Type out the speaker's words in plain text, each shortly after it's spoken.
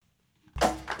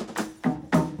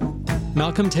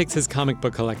Malcolm takes his comic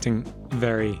book collecting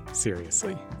very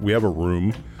seriously. We have a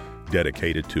room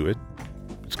dedicated to it.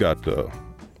 It's got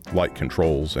light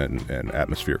controls and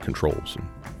atmosphere controls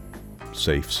and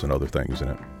safes and other things in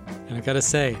it. And I gotta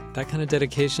say, that kind of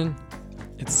dedication,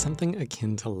 it's something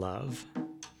akin to love.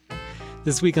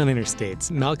 This week on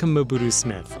Interstates, Malcolm Mobutu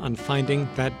Smith on finding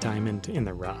that diamond in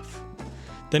the rough.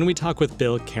 Then we talk with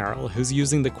Bill Carroll, who's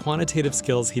using the quantitative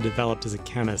skills he developed as a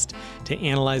chemist to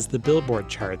analyze the Billboard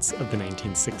charts of the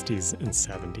 1960s and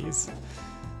 70s.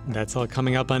 That's all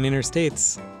coming up on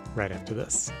Interstates right after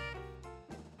this.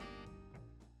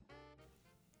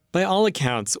 By all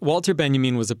accounts, Walter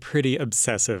Benjamin was a pretty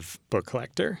obsessive book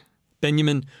collector.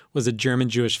 Benjamin was a German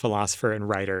Jewish philosopher and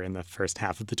writer in the first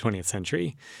half of the 20th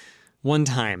century. One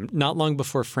time, not long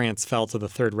before France fell to the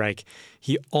Third Reich,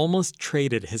 he almost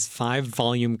traded his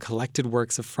 5-volume collected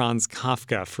works of Franz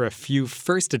Kafka for a few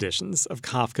first editions of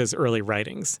Kafka's early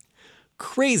writings.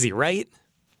 Crazy, right?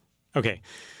 Okay,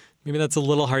 maybe that's a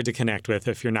little hard to connect with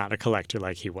if you're not a collector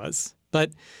like he was. But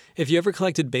if you ever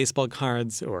collected baseball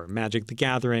cards or Magic the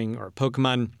Gathering or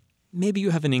Pokemon, maybe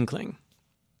you have an inkling.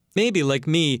 Maybe, like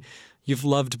me, you've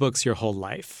loved books your whole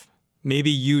life.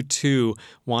 Maybe you, too,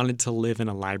 wanted to live in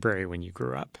a library when you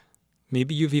grew up.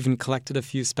 Maybe you've even collected a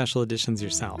few special editions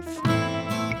yourself.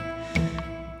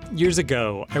 Years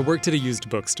ago, I worked at a used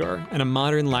bookstore, and a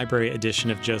modern library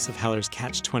edition of Joseph Heller's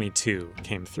Catch-22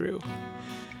 came through.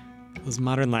 Those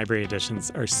modern library editions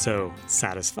are so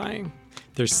satisfying.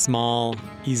 They're small,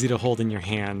 easy to hold in your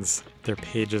hands. Their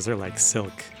pages are like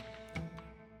silk.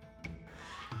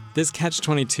 This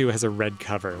Catch-22 has a red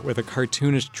cover with a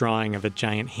cartoonish drawing of a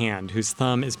giant hand whose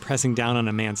thumb is pressing down on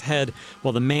a man's head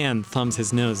while the man thumbs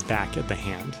his nose back at the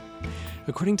hand.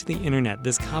 According to the internet,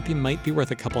 this copy might be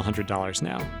worth a couple $100s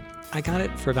now. I got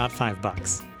it for about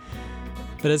 $5.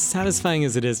 But as satisfying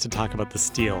as it is to talk about the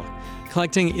steal,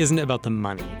 collecting isn't about the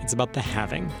money, it's about the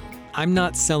having. I'm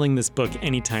not selling this book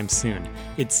anytime soon.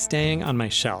 It's staying on my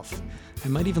shelf. I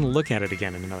might even look at it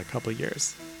again in another couple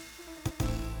years.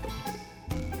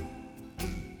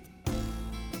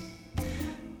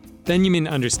 Benjamin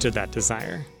understood that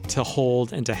desire, to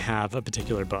hold and to have a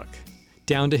particular book.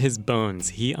 Down to his bones,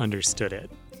 he understood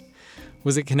it.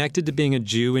 Was it connected to being a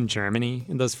Jew in Germany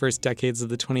in those first decades of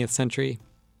the 20th century?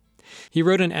 He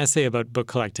wrote an essay about book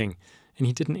collecting, and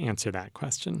he didn't answer that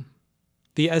question.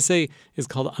 The essay is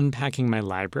called Unpacking My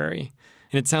Library,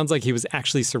 and it sounds like he was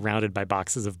actually surrounded by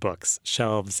boxes of books,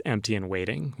 shelves empty and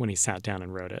waiting, when he sat down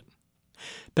and wrote it.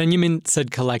 Benjamin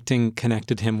said collecting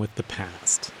connected him with the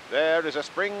past. There is a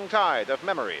spring tide of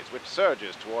memories which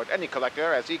surges toward any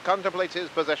collector as he contemplates his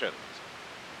possessions.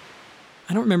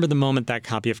 I don't remember the moment that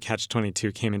copy of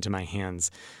Catch-22 came into my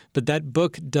hands, but that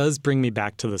book does bring me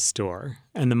back to the store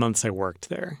and the months I worked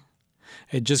there.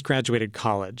 I had just graduated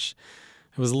college.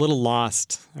 I was a little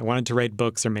lost. I wanted to write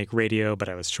books or make radio, but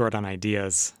I was short on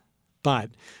ideas.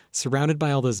 But surrounded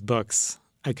by all those books,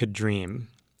 I could dream.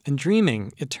 And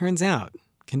dreaming, it turns out,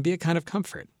 can be a kind of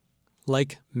comfort,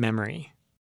 like memory.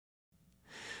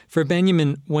 For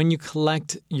Benjamin, when you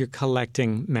collect, you're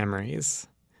collecting memories.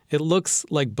 It looks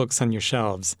like books on your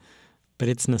shelves, but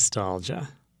it's nostalgia.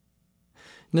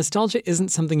 Nostalgia isn't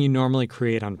something you normally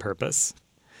create on purpose.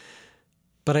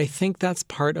 But I think that's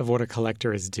part of what a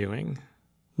collector is doing.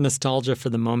 Nostalgia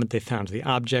for the moment they found the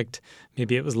object,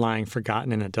 maybe it was lying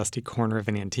forgotten in a dusty corner of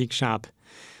an antique shop.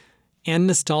 And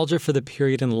nostalgia for the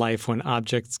period in life when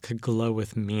objects could glow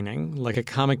with meaning, like a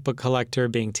comic book collector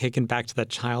being taken back to that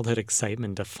childhood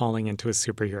excitement of falling into a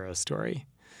superhero story.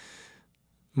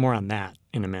 More on that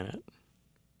in a minute.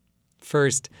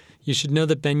 First, you should know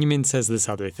that Benjamin says this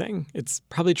other thing. It's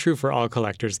probably true for all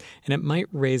collectors, and it might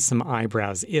raise some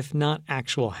eyebrows, if not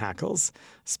actual hackles,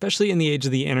 especially in the age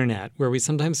of the internet, where we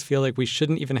sometimes feel like we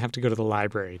shouldn't even have to go to the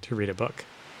library to read a book.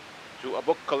 To a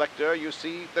book collector, you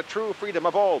see, the true freedom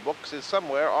of all books is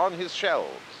somewhere on his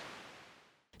shelves.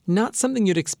 Not something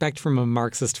you'd expect from a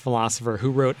Marxist philosopher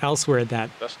who wrote elsewhere that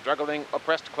the struggling,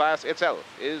 oppressed class itself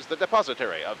is the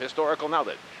depository of historical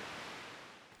knowledge.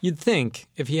 You'd think,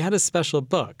 if he had a special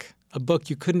book, a book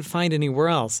you couldn't find anywhere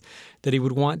else, that he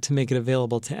would want to make it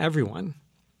available to everyone.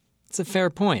 It's a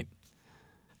fair point.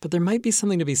 But there might be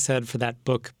something to be said for that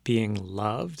book being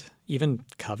loved, even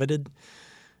coveted.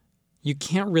 You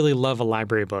can't really love a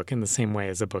library book in the same way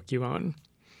as a book you own.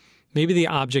 Maybe the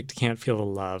object can't feel the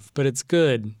love, but it's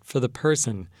good for the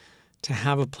person to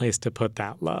have a place to put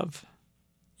that love,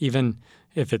 even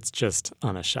if it's just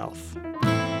on a shelf.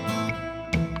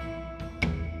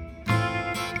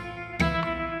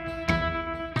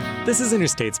 This is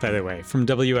Interstates, by the way, from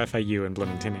WFIU in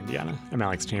Bloomington, Indiana. I'm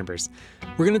Alex Chambers.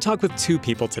 We're going to talk with two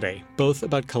people today, both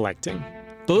about collecting.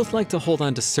 both like to hold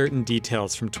on to certain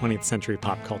details from 20th century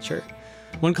pop culture.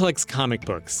 One collects comic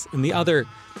books, and the other,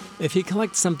 if he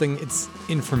collects something, it's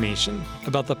information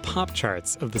about the pop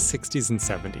charts of the 60s and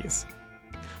 70s.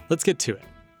 Let's get to it.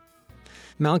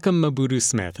 Malcolm Mobutu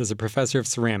Smith is a professor of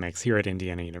ceramics here at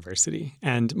Indiana University,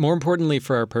 and more importantly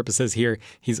for our purposes here,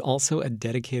 he's also a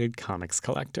dedicated comics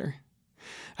collector.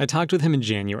 I talked with him in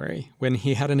January when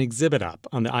he had an exhibit up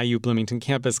on the IU Bloomington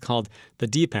campus called The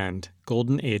Deep End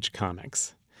Golden Age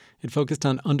Comics. It focused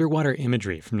on underwater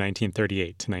imagery from 1938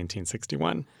 to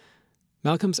 1961.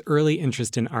 Malcolm's early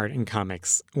interest in art and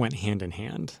comics went hand in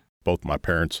hand. Both my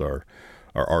parents are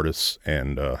artists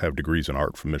and have degrees in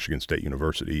art from Michigan State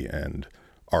University, and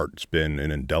art's been an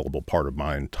indelible part of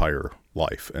my entire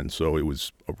life. And so it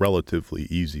was a relatively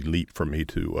easy leap for me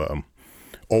to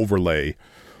overlay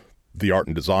the art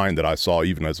and design that I saw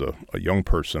even as a young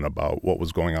person about what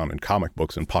was going on in comic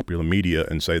books and popular media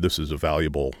and say this is a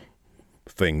valuable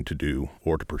thing to do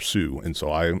or to pursue. And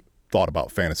so I thought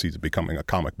about fantasies of becoming a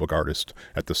comic book artist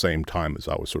at the same time as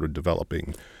I was sort of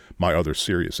developing my other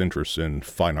serious interests in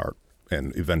fine art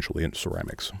and eventually in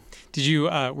ceramics.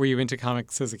 Were you into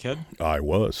comics as a kid? I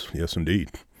was, yes,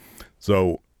 indeed.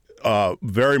 So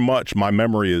very much my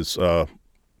memory is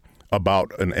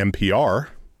about an NPR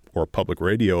or public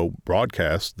radio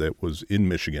broadcast that was in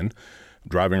Michigan,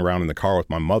 driving around in the car with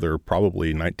my mother, probably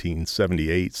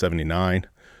 1978, 79.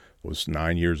 I was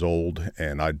 9 years old,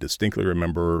 and I distinctly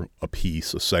remember a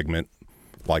segment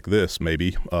like this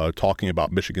maybe, talking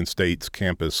about Michigan State's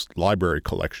campus library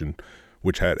collection,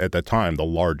 which had at that time the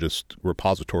largest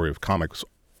repository of comics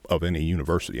of any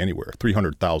university anywhere,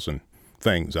 300,000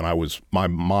 things. And my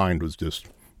mind was just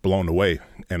blown away.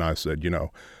 And I said,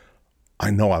 I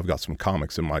know I've got some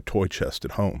comics in my toy chest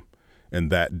at home.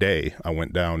 And that day I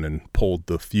went down and pulled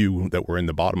the few that were in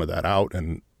the bottom of that out.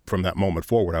 And from that moment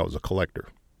forward, I was a collector.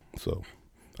 So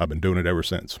I've been doing it ever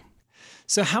since.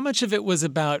 So how much of it was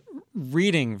about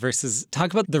reading versus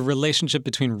talk about the relationship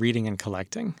between reading and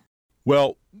collecting?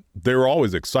 Well, they were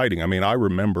always exciting. I mean, I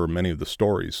remember many of the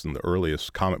stories in the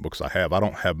earliest comic books I have. I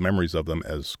don't have memories of them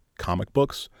as comic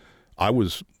books. I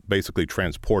was basically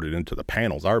transported into the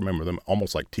panels. I remember them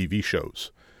almost like TV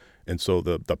shows. And so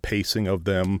the pacing of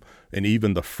them and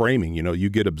even the framing, you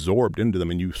get absorbed into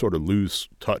them and you sort of lose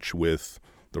touch with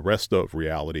the rest of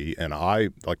reality. And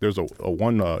there's a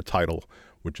one title,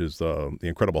 which is the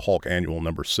Incredible Hulk Annual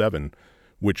number 7,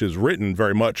 which is written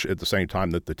very much at the same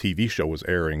time that the TV show was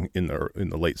airing in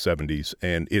the late 70s.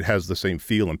 And it has the same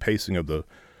feel and pacing of the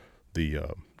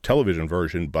television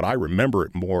version, but I remember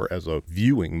it more as a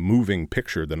moving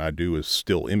picture than I do as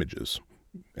still images.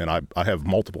 And I have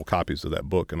multiple copies of that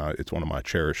book, and it's one of my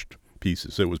cherished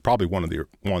pieces. It was probably one of the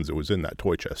ones that was in that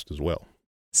toy chest as well.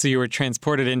 So you were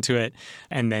transported into it,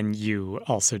 and then you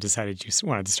also decided you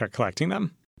wanted to start collecting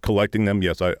them? Collecting them,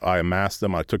 yes. I amassed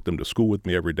them. I took them to school with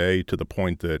me every day to the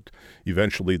point that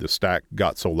eventually the stack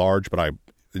got so large, but I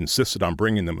insisted on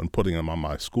bringing them and putting them on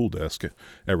my school desk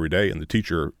every day, and the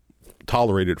teacher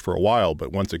tolerated it for a while,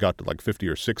 but once it got to like 50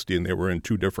 or 60 and they were in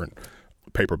 2 different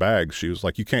paper bags, she was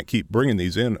like, you can't keep bringing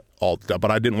these in all the time. But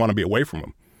I didn't want to be away from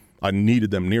them. I needed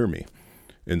them near me.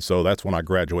 And so that's when I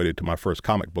graduated to my first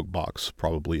comic book box,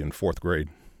 probably in 4th grade.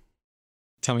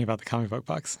 Tell me about the comic book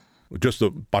box.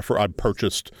 I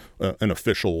purchased an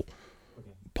official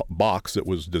box that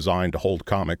was designed to hold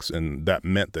comics, and that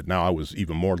meant that now I was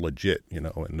even more legit,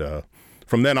 and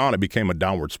from then on, it became a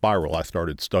downward spiral. I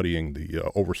started studying the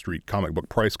Overstreet comic book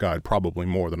price guide probably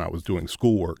more than I was doing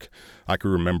schoolwork. I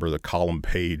could remember the column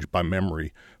page by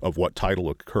memory of what title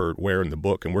occurred where in the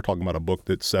book, and we're talking about a book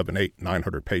that's 700, 800,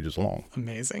 900 pages long.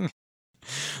 Amazing.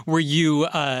 Were you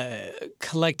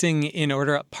collecting in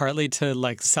order partly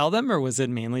to sell them, or was it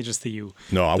mainly just the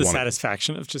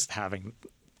satisfaction of just having?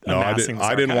 No, I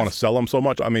didn't want to sell them so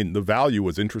much. I mean, the value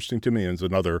was interesting to me, and it's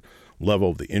another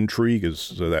level of the intrigue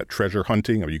is that treasure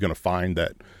hunting. Are you going to find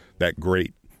that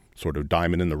great sort of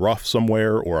diamond in the rough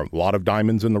somewhere, or a lot of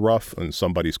diamonds in the rough in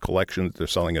somebody's collection that they're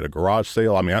selling at a garage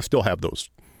sale? I mean, I still have those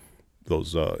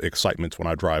excitements when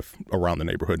I drive around the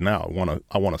neighborhood now.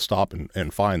 I want to stop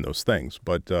and find those things.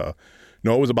 But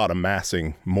no, it was about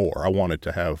amassing more. I wanted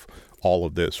to have all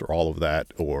of this or all of that,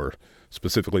 or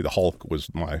specifically the Hulk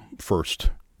was my first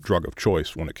drug of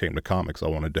choice when it came to comics. I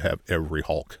wanted to have every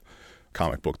Hulk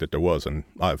comic book that there was, and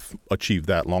I've achieved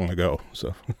that long ago.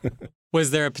 So, was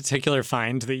there a particular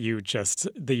find that you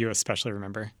especially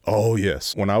remember? Oh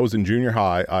yes, when I was in junior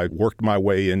high, I worked my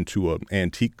way into an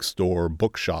antique store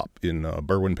bookshop in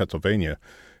Berwyn, Pennsylvania,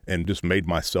 and just made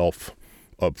myself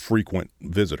a frequent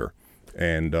visitor.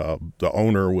 And the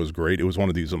owner was great. It was one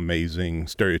of these amazing,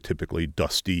 stereotypically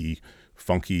dusty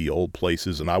funky old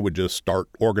places, and I would just start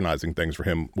organizing things for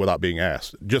him without being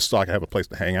asked, just so I could have a place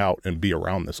to hang out and be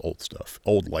around this old stuff.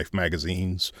 Old Life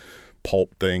magazines,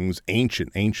 pulp things,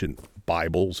 ancient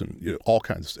Bibles, and all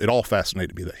kinds. It all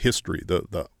fascinated me, the history,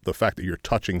 the fact that you're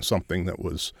touching something that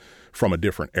was from a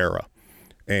different era.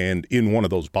 And in one of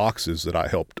those boxes that I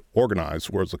helped organize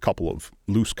was a couple of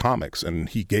loose comics, and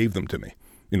he gave them to me.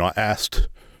 I asked,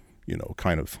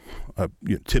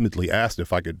 timidly asked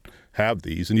if I could have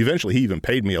these. And eventually he even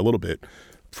paid me a little bit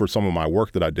for some of my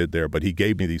work that I did there. But he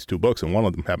gave me these 2 books, and one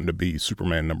of them happened to be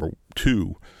Superman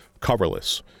 #2,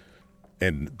 coverless.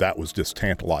 And that was just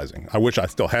tantalizing. I wish I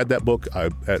still had that book. I,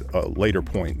 at a later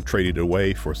point, traded it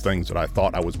away for things that I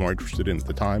thought I was more interested in at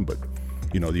the time. But,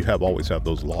 you always have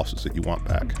those losses that you want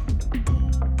back.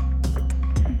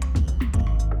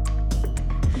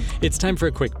 It's time for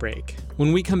a quick break.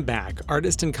 When we come back,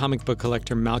 artist and comic book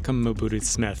collector Malcolm Mobutu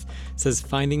Smith says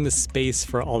finding the space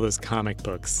for all those comic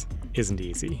books isn't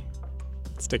easy.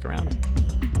 Stick around.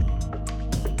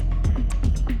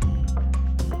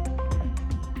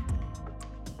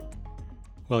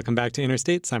 Welcome back to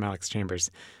Interstates. I'm Alex Chambers.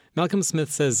 Malcolm Smith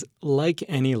says, like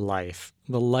any life,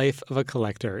 the life of a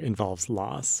collector involves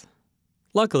loss.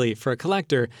 Luckily, for a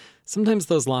collector, sometimes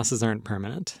those losses aren't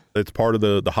permanent. It's part of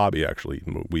the hobby, actually.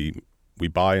 We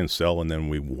buy and sell, and then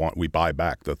we buy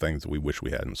back the things that we wish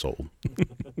we hadn't sold.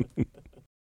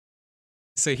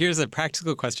 So here's a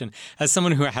practical question. As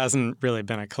someone who hasn't really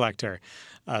been a collector,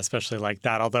 especially like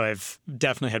that, although I've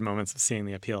definitely had moments of seeing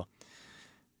the appeal.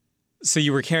 So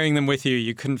you were carrying them with you.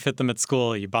 You couldn't fit them at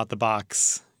school. You bought the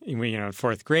box. In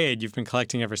 4th grade. You've been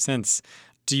collecting ever since.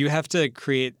 Do you have to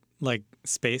create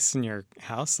space in your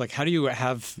house? How do you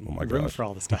have room for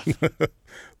all the stuff?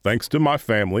 Thanks to my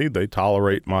family, they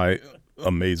tolerate my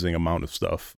amazing amount of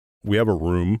stuff. We have a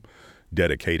room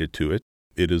dedicated to it.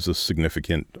 It is a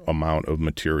significant amount of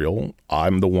material.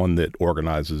 I'm the one that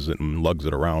organizes it and lugs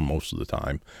it around most of the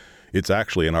time. It's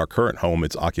actually, in our current home,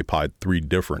 it's occupied 3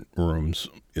 different rooms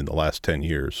in the last 10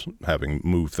 years, having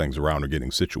moved things around or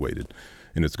getting situated.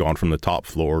 And it's gone from the top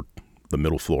floor, the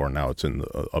middle floor, and now it's in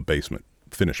a basement,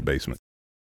 finished basement.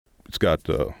 It's got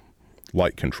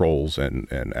light controls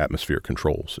and atmosphere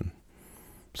controls and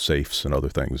safes and other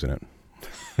things in it.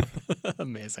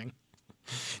 Amazing.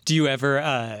 Do you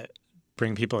ever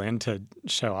bring people in to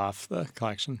show off the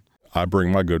collection? I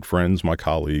bring my good friends, my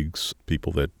colleagues,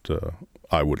 people that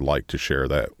I would like to share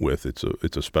that with.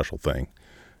 It's a special thing.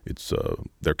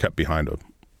 They're kept behind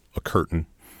a curtain,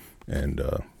 and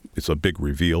it's a big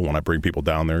reveal when I bring people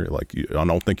down there. I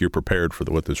don't think you're prepared for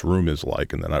what this room is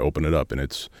like, and then I open it up, and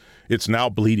it's now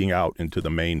bleeding out into the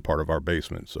main part of our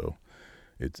basement. So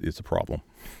it's a problem.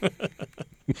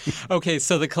 Okay,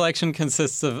 so the collection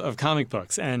consists of comic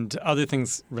books and other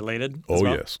things related as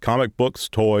well? Yes. Comic books,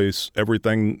 toys,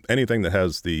 anything that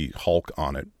has the Hulk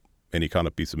on it, any kind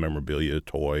of piece of memorabilia,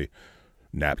 toy,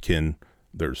 napkin.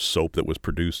 There's soap that was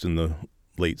produced in the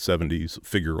late 70s,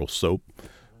 figural soap,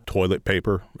 toilet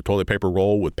paper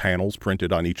roll with panels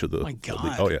printed on each of the... Oh my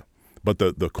God. Oh, yeah. But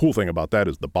the cool thing about that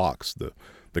is the box.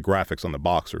 The graphics on the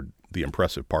box are the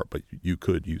impressive part, but you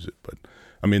could use it. But,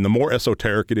 the more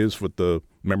esoteric it is with the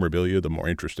memorabilia, the more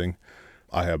interesting.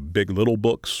 I have Big Little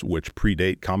books, which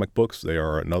predate comic books. They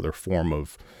are another form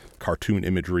of cartoon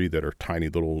imagery that are tiny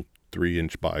little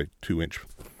 3-inch by 2-inch,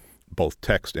 both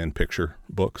text and picture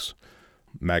books.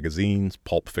 Magazines,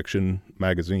 pulp fiction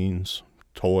magazines,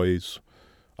 toys.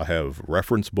 I have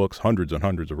reference books, hundreds and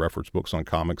hundreds of reference books on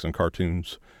comics and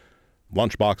cartoons.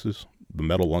 Lunchboxes, the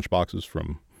metal lunchboxes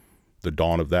from the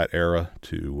dawn of that era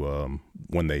to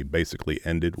when they basically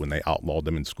ended, when they outlawed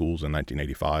them in schools in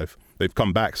 1985. They've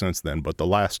come back since then, but the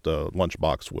last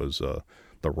lunchbox was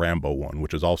the Rambo one,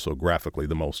 which is also graphically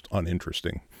the most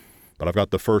uninteresting. But I've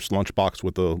got the first lunchbox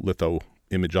with the litho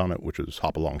image on it, which is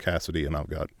Hopalong Cassidy, and I've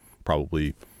got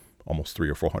probably almost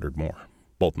 300 or 400 more,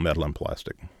 both metal and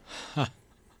plastic. Huh.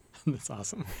 That's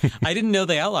awesome. I didn't know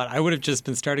they outlawed. I would have just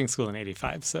been starting school in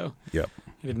 85, so yep.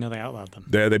 I didn't know they outlawed them.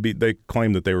 They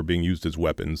claimed that they were being used as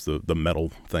weapons. The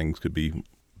metal things could be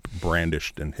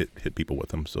brandished and hit people with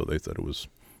them, so they said it was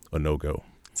a no-go.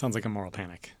 Sounds like a moral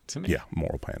panic to me. Yeah,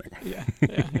 moral panic. Yeah.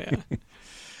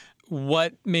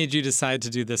 What made you decide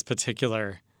to do this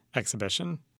particular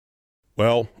exhibition?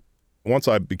 Well, once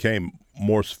I became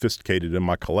more sophisticated in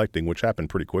my collecting, which happened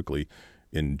pretty quickly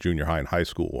in junior high and high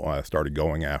school, I started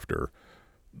going after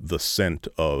the scent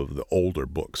of the older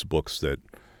books that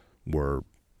were,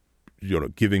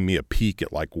 giving me a peek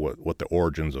at what the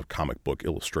origins of comic book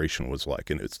illustration was like.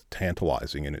 And it's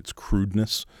tantalizing in its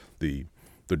crudeness, the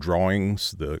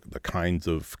drawings, the kinds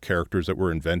of characters that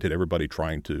were invented, everybody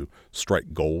trying to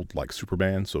strike gold like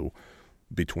Superman. So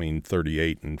between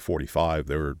 38 and 45,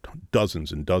 there were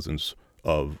dozens and dozens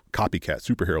of copycat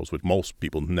superheroes, which most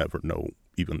people never know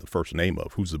even the first name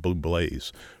of. Who's the Blue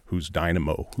Blaze? Who's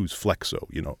Dynamo? Who's Flexo?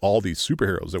 All these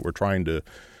superheroes that were trying to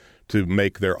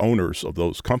make their owners of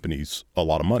those companies a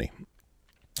lot of money.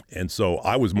 And so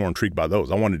I was more intrigued by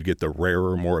those. I wanted to get the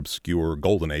rarer, more obscure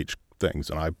Golden Age things,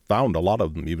 and I found a lot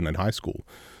of them even in high school.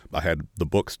 I had the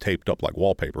books taped up like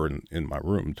wallpaper in my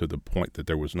room to the point that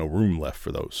there was no room left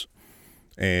for those.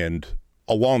 And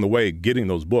along the way, getting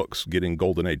those books, getting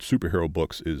Golden Age superhero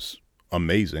books is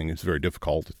amazing. It's very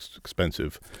difficult. It's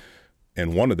expensive.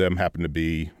 And one of them happened to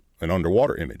be an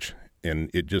underwater image. And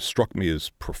it just struck me as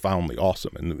profoundly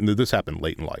awesome. And this happened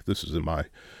late in life. This is in my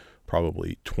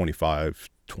probably 25,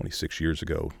 26 years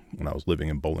ago when I was living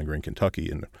in Bowling Green, Kentucky.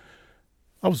 And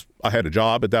I had a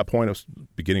job at that point. I was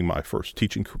beginning my first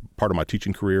part of my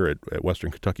teaching career at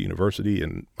Western Kentucky University.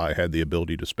 And I had the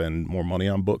ability to spend more money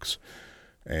on books.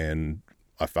 And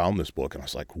I found this book, and I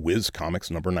was like, Whiz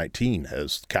Comics number 19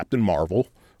 has Captain Marvel,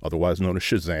 otherwise known as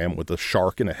Shazam, with a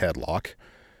shark in a headlock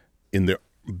in the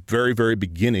very, very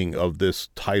beginning of this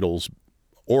title's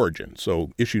origin.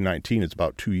 So issue 19 is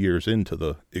about 2 years into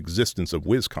the existence of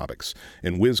Whiz Comics.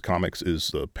 And Whiz Comics is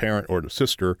the parent or the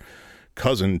sister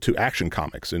cousin to Action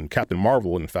Comics. And Captain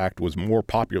Marvel, in fact, was more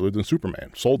popular than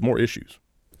Superman, sold more issues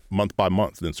month by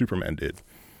month than Superman did.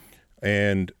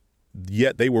 And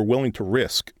yet they were willing to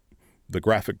risk the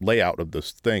graphic layout of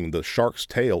this thing. The shark's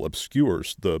tail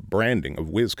obscures the branding of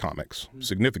Whiz Comics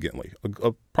significantly.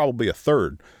 Probably a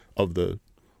third of the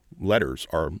letters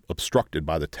are obstructed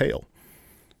by the tail.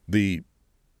 The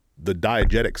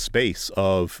diegetic space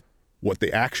of what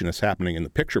the action is happening in the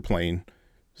picture plane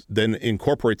then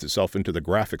incorporates itself into the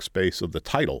graphic space of the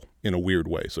title in a weird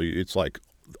way. So it's like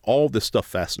all this stuff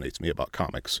fascinates me about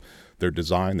comics. Their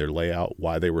design, their layout,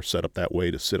 why they were set up that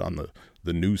way to sit on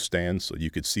the newsstand so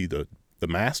you could see the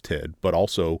masthead, but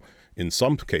also in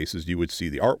some cases you would see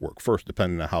the artwork first,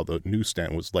 depending on how the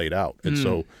newsstand was laid out. And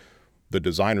so the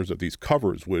designers of these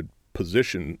covers would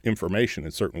position information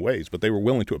in certain ways, but they were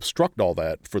willing to obstruct all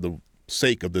that for the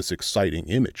sake of this exciting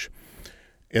image.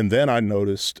 And then I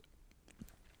noticed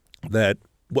that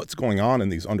what's going on in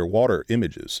these underwater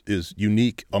images is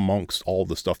unique amongst all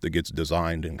the stuff that gets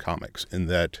designed in comics, and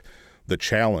that the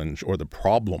challenge or the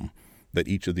problem that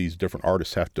each of these different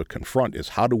artists have to confront is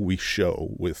how do we show,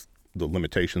 with the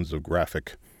limitations of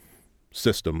graphic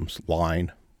systems,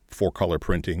 line, 4-color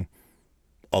printing,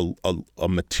 a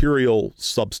material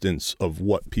substance of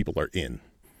what people are in.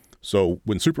 So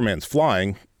when Superman's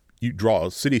flying, you draw a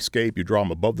cityscape, you draw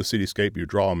him above the cityscape, you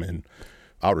draw him in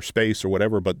outer space or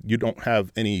whatever, but you don't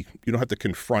have to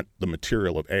confront the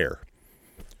material of air.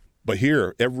 But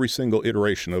here, every single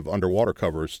iteration of underwater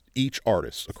covers, each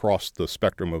artist across the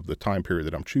spectrum of the time period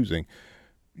that I'm choosing,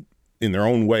 in their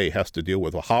own way, has to deal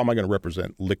with, well, how am I going to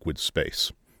represent liquid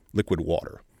space, liquid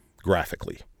water,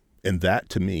 graphically? And that,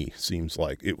 to me, seems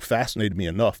like it fascinated me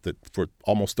enough that for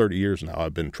almost 30 years now,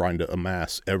 I've been trying to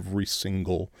amass every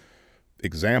single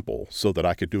example so that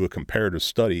I could do a comparative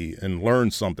study and learn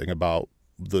something about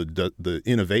the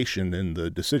innovation and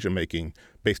the decision-making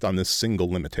based on this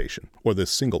single limitation or this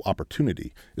single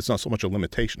opportunity. It's not so much a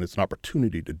limitation, it's an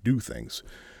opportunity to do things.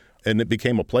 And it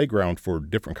became a playground for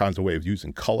different kinds of ways of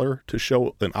using color to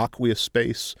show an aqueous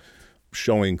space,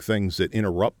 showing things that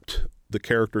interrupt the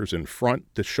characters in front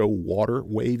to show water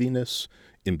waviness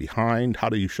in behind. How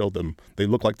do you show them? They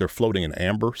look like they're floating in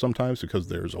amber sometimes because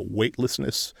there's a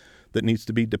weightlessness that needs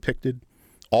to be depicted.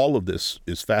 All of this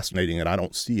is fascinating, and I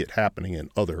don't see it happening in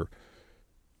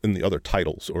the other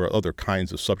titles or other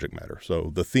kinds of subject matter.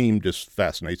 So the theme just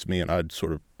fascinates me, and I'd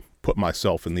sort of put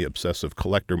myself in the obsessive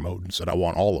collector mode and said I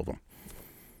want all of them.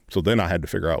 So then I had to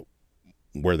figure out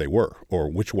where they were or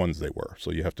which ones they were.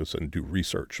 So you have to sit and do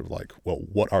research of like, well,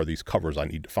 what are these covers I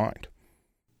need to find?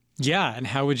 Yeah, and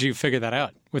how would you figure that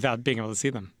out without being able to see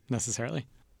them necessarily?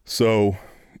 So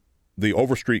the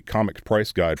Overstreet Comics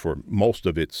price guide for most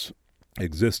of its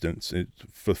existence,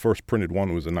 the first printed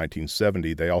one was in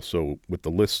 1970. They also, with the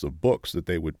lists of books that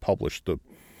they would publish, the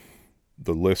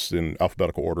lists in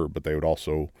alphabetical order, but they would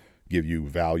also give you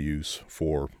values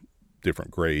for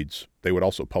different grades. They would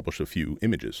also publish a few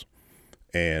images.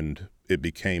 And it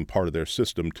became part of their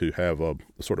system to have a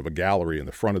sort of a gallery in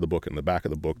the front of the book and the back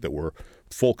of the book that were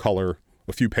full color,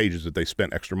 a few pages that they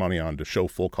spent extra money on to show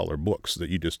full color books that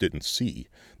you just didn't see.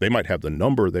 They might have the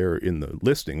number there in the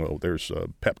listing. Oh, there's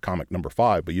Pep Comic number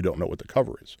 5, but you don't know what the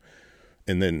cover is.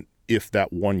 And then if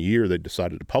that one year they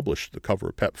decided to publish the cover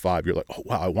of Pep 5, you're like, oh,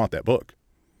 wow, I want that book,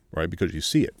 right? Because you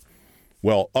see it.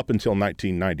 Well, up until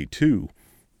 1992,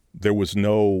 there was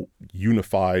no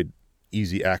unified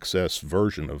easy access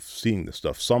version of seeing this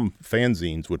stuff. Some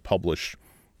fanzines would publish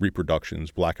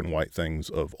reproductions, black and white things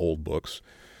of old books,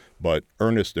 but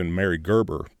Ernest and Mary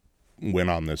Gerber went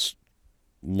on this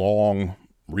long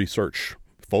research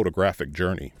photographic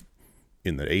journey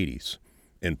in the 80s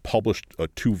and published a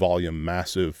 2-volume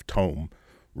massive tome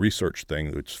research thing.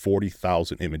 It's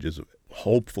 40,000 images of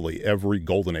hopefully every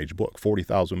Golden Age book,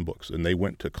 40,000 books. And they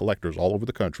went to collectors all over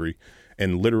the country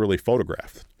and literally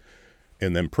photographed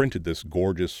and then printed this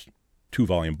gorgeous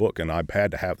 2-volume book. And I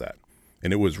had to have that.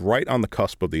 And it was right on the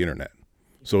cusp of the internet.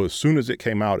 So as soon as it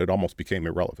came out, it almost became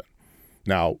irrelevant.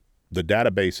 Now, the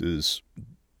databases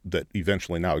that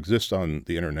eventually now exist on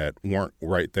the internet weren't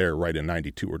right there right in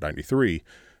 92 or 93,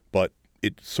 but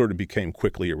it sort of became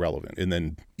quickly irrelevant. And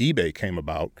then eBay came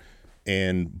about,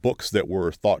 and books that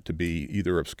were thought to be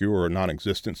either obscure or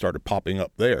non-existent started popping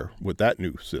up there with that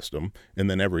new system. And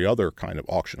then every other kind of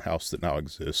auction house that now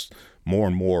exists, more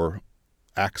and more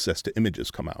access to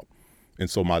images come out. And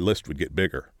so my list would get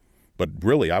bigger. But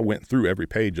really, I went through every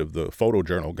page of the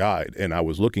photojournal guide, and I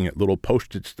was looking at little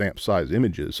postage stamp size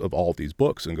images of all these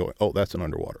books and going, oh, that's an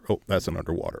underwater. Oh, that's an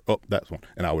underwater. Oh, that's one.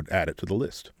 And I would add it to the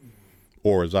list.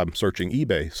 Or as I'm searching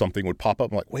eBay, something would pop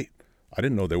up. I'm like, wait, I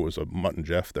didn't know there was a Mutt and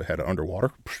Jeff that had an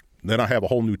underwater. Then I have a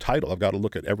whole new title. I've got to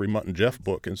look at every Mutt and Jeff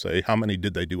book and say, how many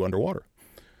did they do underwater?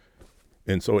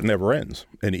 And so it never ends.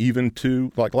 And even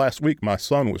to, like last week, my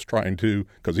son was trying to,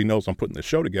 because he knows I'm putting this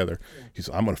show together, he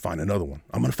said, I'm going to find another one.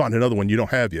 I'm going to find another one you don't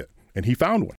have yet. And he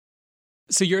found one.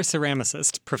 So you're a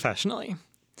ceramicist professionally,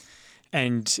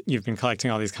 and you've been collecting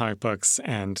all these comic books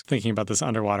and thinking about this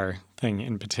underwater thing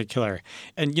in particular.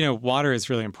 And, you know, water is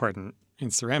really important in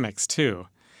ceramics, too.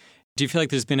 Do you feel like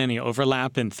there's been any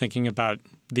overlap in thinking about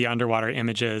the underwater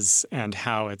images and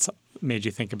how it's made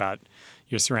you think about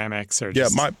your ceramics? Or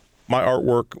just... Yeah, my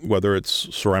artwork, whether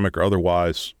it's ceramic or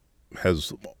otherwise,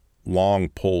 has long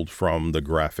pulled from the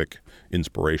graphic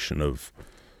inspiration of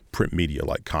print media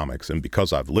like comics. And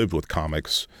because I've lived with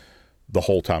comics the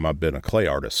whole time I've been a clay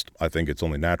artist, I think it's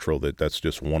only natural that that's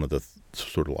just one of the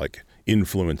sort of like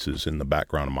influences in the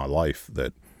background of my life,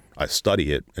 that I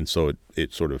study it. And so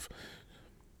it sort of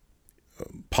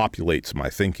populates my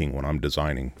thinking when I'm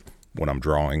designing, when I'm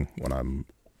drawing, when I'm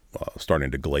starting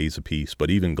to glaze a piece. But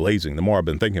even glazing, the more I've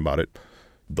been thinking about it,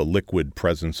 the liquid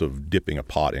presence of dipping a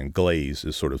pot in glaze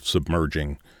is sort of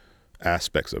submerging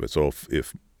aspects of it. So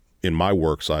if in my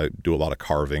works, I do a lot of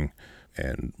carving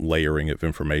and layering of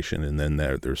information, and then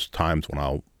there's times when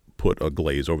I'll put a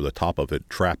glaze over the top of it,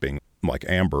 trapping like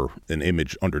amber, an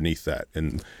image underneath that.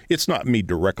 And it's not me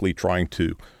directly trying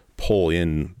to pull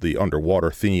in the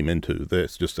underwater theme into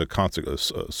this, just a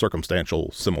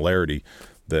circumstantial similarity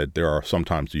that there are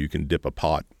sometimes you can dip a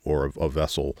pot or a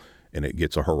vessel and it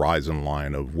gets a horizon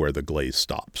line of where the glaze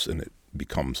stops and it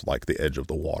becomes like the edge of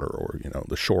the water or, you know,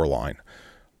 the shoreline.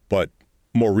 But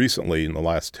more recently, in the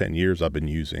last 10 years, I've been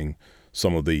using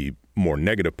some of the more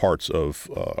negative parts of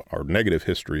our negative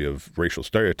history of racial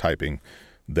stereotyping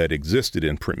that existed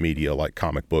in print media like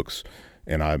comic books.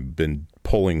 And I've been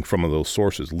pulling from those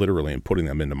sources literally and putting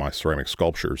them into my ceramic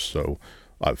sculptures. So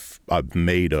I've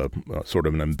made a sort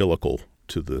of an umbilical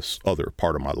to this other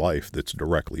part of my life that's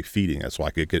directly feeding it. So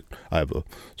I have a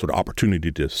sort of opportunity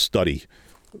to study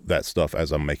that stuff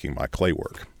as I'm making my clay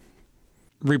work.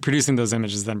 Reproducing those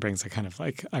images then brings a kind of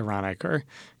like ironic or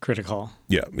critical.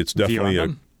 Yeah, it's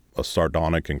definitely a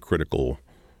sardonic and critical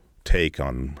take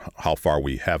on how far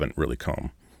we haven't really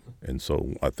come. And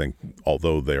so I think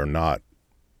although they are not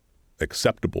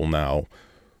acceptable now,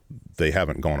 they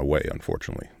haven't gone away,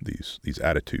 unfortunately, these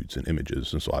attitudes and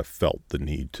images. And so I felt the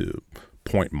need to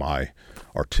point my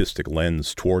artistic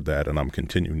lens toward that, and I'm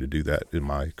continuing to do that in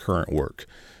my current work.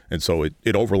 And so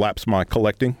it overlaps my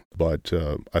collecting, but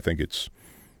I think it's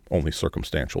only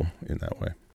circumstantial in that way.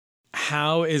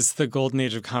 How is the golden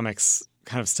age of comics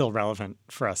kind of still relevant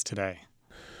for us today?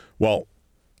 Well,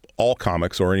 all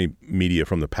comics or any media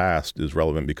from the past is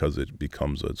relevant because it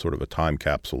becomes a sort of a time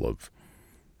capsule of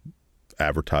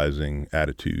advertising,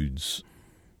 attitudes,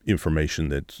 information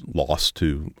that's lost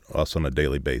to us on a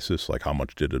daily basis. Like, how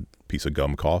much did a piece of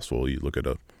gum cost? Well, you look at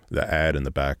the ad in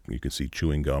the back, you can see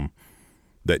chewing gum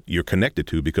that you're connected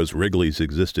to because Wrigley's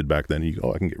existed back then. You go,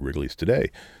 oh, I can get Wrigley's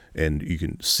today. And you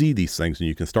can see these things and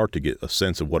you can start to get a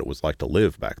sense of what it was like to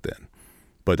live back then.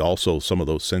 But also some of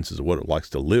those senses of what it likes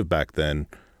to live back then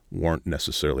weren't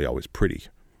necessarily always pretty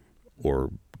or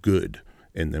good.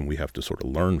 And then we have to sort of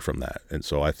learn from that. And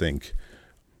so I think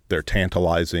they're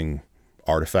tantalizing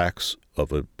artifacts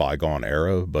of a bygone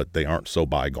era, but they aren't so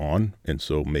bygone. And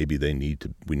so maybe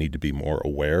we need to be more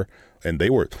aware. And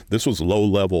this was low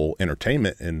level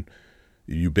entertainment and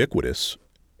ubiquitous.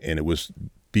 And it was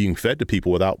being fed to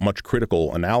people without much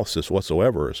critical analysis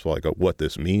whatsoever as far like what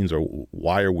this means or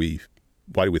why do we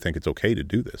think it's okay to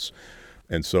do this.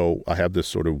 And so I have this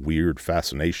sort of weird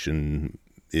fascination,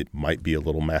 it might be a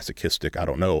little masochistic, I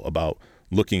don't know, about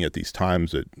looking at these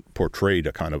times that portrayed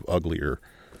a kind of uglier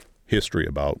history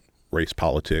about race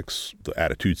politics, the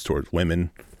attitudes towards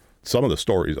women. Some of the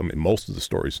stories, I mean, most of the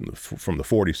stories from the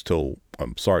 40s till,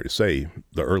 I'm sorry to say,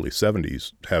 the early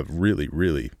 70s have really,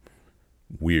 really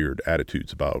weird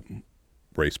attitudes about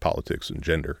race politics and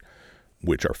gender,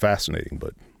 which are fascinating,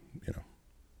 but, you know,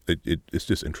 it's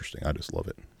just interesting. I just love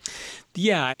it.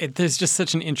 Yeah, there's just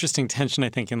such an interesting tension, I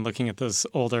think, in looking at those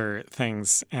older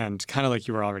things and kind of like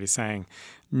you were already saying,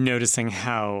 noticing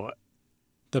how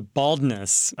the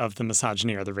baldness of the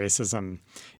misogyny or the racism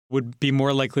would be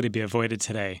more likely to be avoided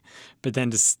today. But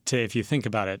then if you think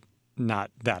about it,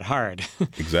 not that hard.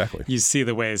 Exactly. You see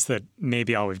the ways that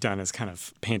maybe all we've done is kind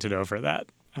of painted over that.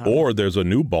 Or there's a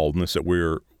new baldness that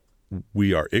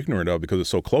we are ignorant of because it's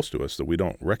so close to us that we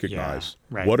don't recognize.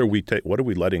 Yeah, right. What are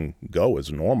we letting go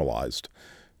as normalized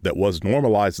that was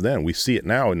normalized then? We see it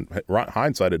now. In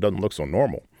hindsight, it doesn't look so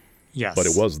normal. Yes. But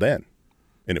it was then.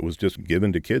 And it was just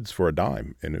given to kids for a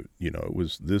dime. And, it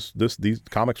was these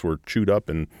comics were chewed up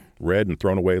and read and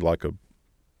thrown away like a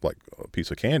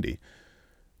piece of candy.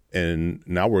 And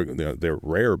now they're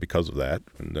rare because of that.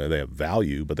 And they have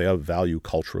value, but they have value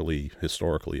culturally,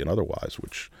 historically, and otherwise,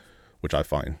 which I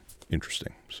find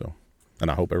interesting. So, and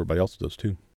I hope everybody else does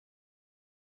too.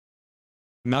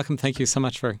 Malcolm, thank you so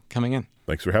much for coming in.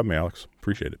 Thanks for having me, Alex.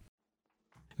 Appreciate it.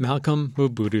 Malcolm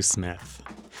Mobutu Smith.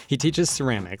 He teaches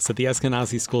ceramics at the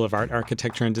Eskenazi School of Art,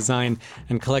 Architecture, and Design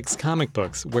and collects comic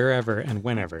books wherever and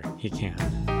whenever he can.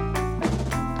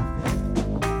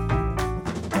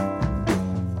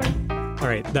 All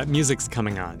right, that music's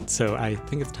coming on, so I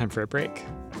think it's time for a break.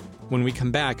 When we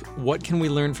come back, what can we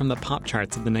learn from the pop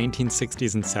charts of the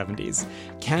 1960s and 70s?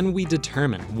 Can we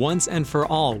determine once and for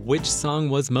all which song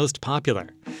was most popular?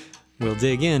 We'll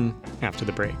dig in after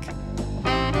the break.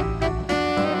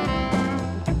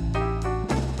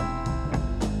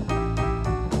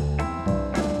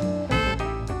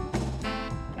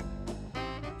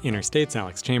 Interstate's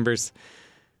Alex Chambers.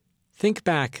 Think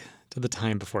back to the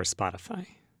time before Spotify,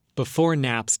 before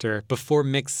Napster, before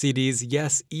mixed CDs,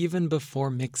 yes, even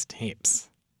before mixtapes.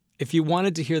 If you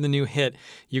wanted to hear the new hit,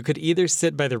 you could either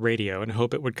sit by the radio and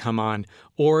hope it would come on,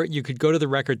 or you could go to the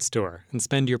record store and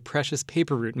spend your precious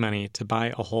paper route money to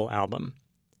buy a whole album.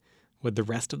 Would the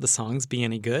rest of the songs be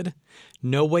any good?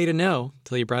 No way to know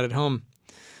till you brought it home.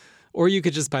 Or you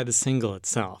could just buy the single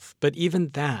itself, but even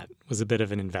that was a bit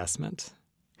of an investment.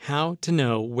 How to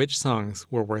know which songs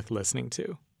were worth listening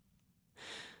to.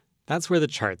 That's where the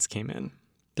charts came in.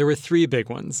 There were 3 big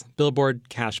ones, Billboard,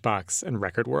 Cashbox, and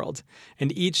Record World,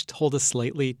 and each told a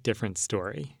slightly different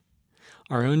story.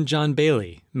 Our own John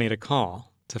Bailey made a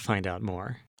call to find out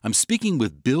more. I'm speaking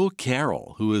with Bill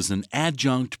Carroll, who is an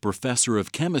adjunct professor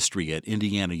of chemistry at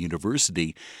Indiana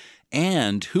University,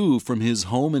 and who, from his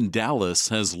home in Dallas,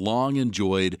 has long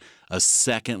enjoyed a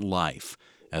second life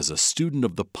as a student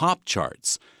of the pop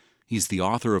charts. He's the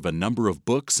author of a number of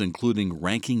books, including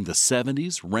Ranking the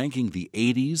 70s, Ranking the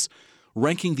 80s,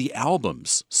 Ranking the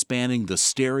Albums, spanning the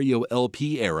stereo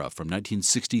LP era from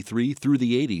 1963 through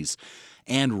the 80s,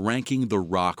 and Ranking the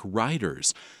Rock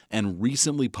Writers, and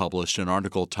recently published an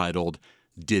article titled,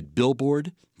 Did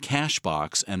Billboard,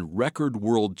 Cashbox, and Record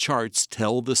World Charts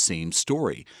Tell the Same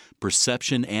Story?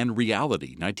 Perception and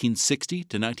Reality, 1960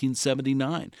 to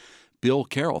 1979. Bill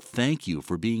Carroll, thank you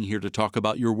for being here to talk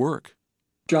about your work.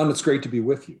 John, it's great to be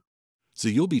with you. So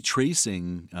you'll be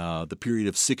tracing the period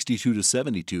of 62 to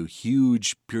 72,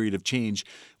 huge period of change.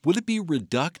 Would it be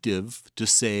reductive to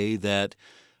say that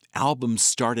albums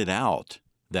started out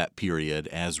that period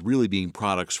as really being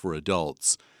products for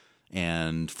adults,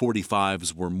 and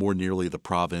 45s were more nearly the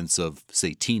province of,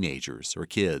 say, teenagers or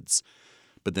kids,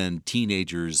 but then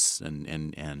teenagers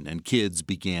and kids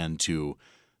began to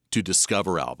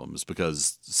discover albums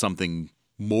because something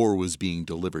more was being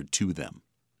delivered to them?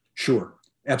 Sure,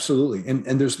 absolutely.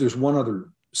 And there's one other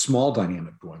small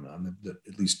dynamic going on that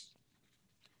at least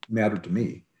mattered to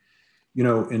me. In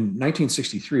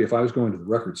 1963, if I was going to the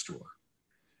record store,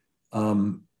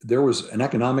 there was an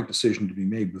economic decision to be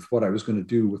made with what I was going to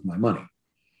do with my money.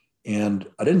 And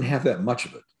I didn't have that much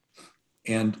of it.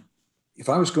 And if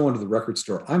I was going to the record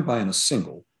store, I'm buying a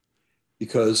single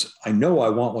because I know I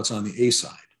want what's on the A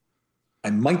side. I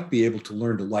might be able to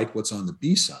learn to like what's on the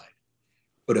B side.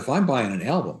 But if I'm buying an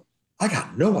album, I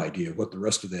got no idea what the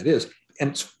rest of that is.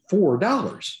 And it's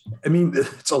 $4. I mean,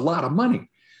 it's a lot of money.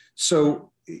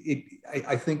 So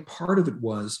I think part of it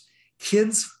was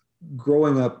kids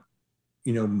growing up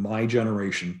my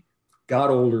generation got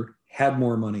older, had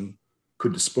more money,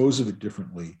 could dispose of it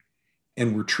differently,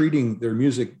 and were treating their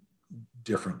music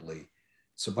differently.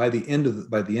 So by the end of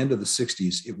the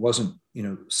 60s, it wasn't,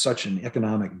 such an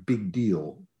economic big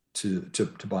deal to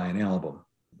buy an album.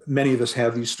 Many of us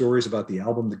have these stories about the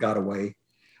album that got away.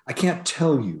 I can't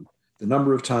tell you the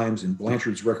number of times in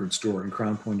Blanchard's record store in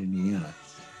Crown Point, Indiana,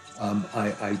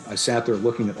 I sat there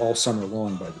looking at All Summer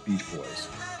Long by the Beach Boys,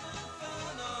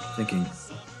 thinking,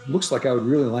 looks like I would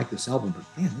really like this album, but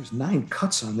man, there's 9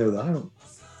 cuts on there that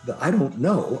I don't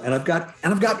know, and I've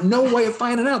got no way of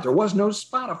finding out. There was no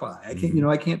Spotify.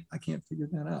 I can't figure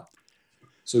that out.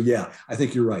 So yeah, I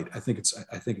think you're right. I think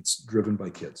it's driven by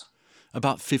kids.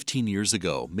 About 15 years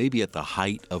ago, maybe at the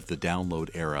height of the download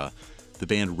era, the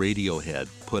band Radiohead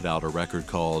put out a record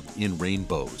called In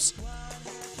Rainbows.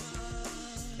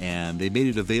 And they made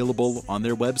it available on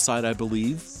their website, I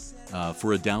believe,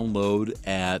 for a download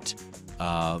at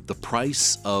the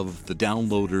price of the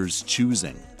downloader's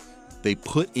choosing. They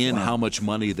put in how much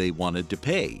money they wanted to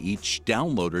pay. Each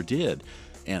downloader did.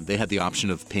 And they had the option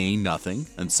of paying nothing,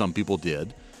 and some people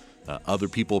did. Other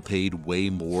people paid way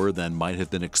more than might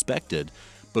have been expected.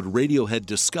 But Radiohead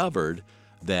discovered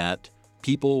that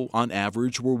people, on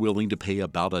average, were willing to pay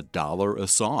about $1 a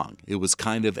song. It was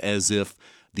kind of as if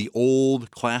the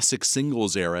old classic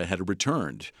singles era had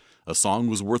returned. A song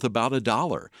was worth about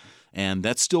 $1. And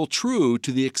that's still true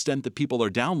to the extent that people are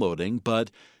downloading,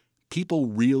 but people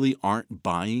really aren't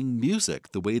buying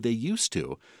music the way they used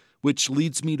to, which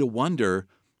leads me to wonder,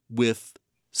 with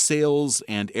sales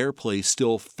and airplay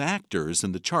still factors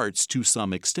in the charts to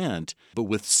some extent, but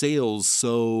with sales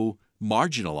so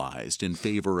marginalized in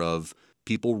favor of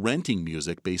people renting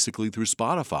music basically through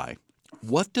Spotify,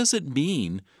 what does it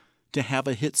mean to have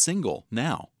a hit single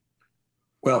now?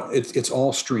 Well, it's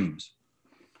all streams.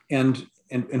 And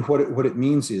what it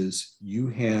means is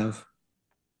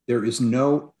there is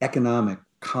no economic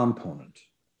component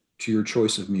to your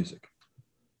choice of music.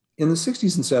 In the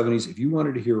 60s and 70s, if you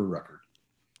wanted to hear a record,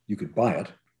 you could buy it,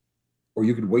 or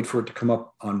you could wait for it to come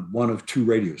up on one of 2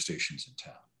 radio stations in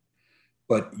town.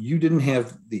 But you didn't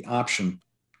have the option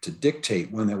to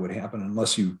dictate when that would happen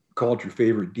unless you called your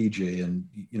favorite DJ and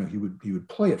he would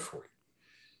play it for you.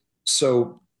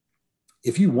 So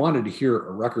if you wanted to hear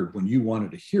a record when you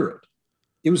wanted to hear it,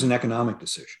 it was an economic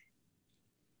decision.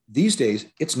 These days,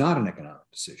 it's not an economic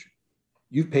decision.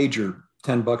 You've paid your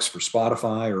 $10 for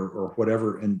Spotify or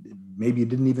whatever, and maybe you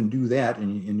didn't even do that,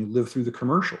 and you live through the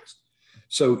commercials.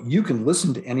 So you can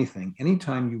listen to anything,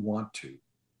 anytime you want to,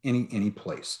 any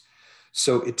place.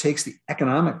 So it takes the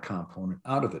economic component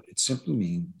out of it. It simply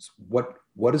means what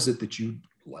is it that you'd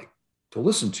like to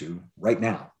listen to right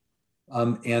now?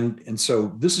 And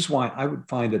so this is why I would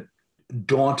find it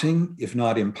daunting, if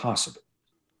not impossible,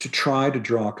 to try to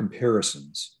draw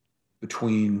comparisons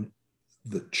between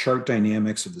the chart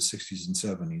dynamics of the 60s and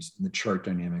 70s and the chart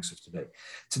dynamics of today.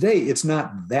 Today, it's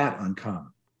not that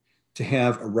uncommon to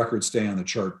have a record stay on the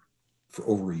chart for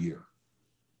over a year.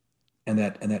 And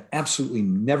that absolutely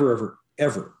never,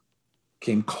 ever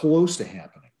came close to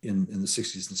happening in the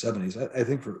 60s and 70s. I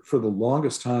think for the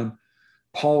longest time,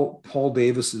 Paul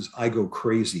Davis's I Go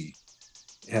Crazy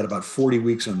had about 40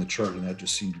 weeks on the chart, and that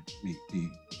just seemed to be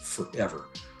forever.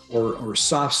 Or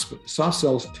Soft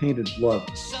Cell's Tainted Love.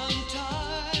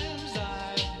 Sometimes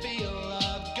I feel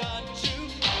I've got to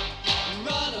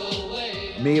run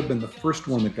away. May have been the first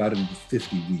one that got into the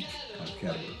 50-week kind of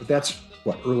category, but that's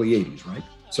early 80s, right?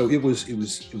 So it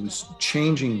was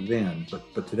changing then,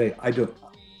 but today I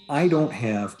don't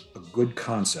have a good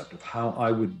concept of how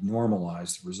I would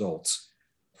normalize the results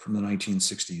from the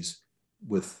 1960s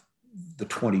with the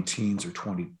 20 teens or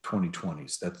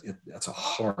 2020s. That's a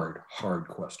hard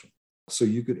question. So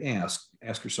you could ask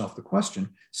yourself the question,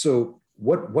 so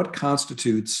what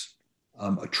constitutes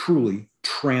a truly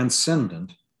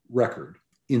transcendent record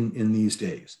in these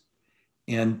days?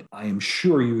 And I am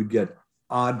sure you would get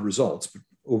odd results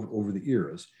over the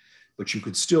eras, but you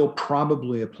could still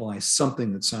probably apply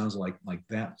something that sounds like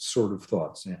that sort of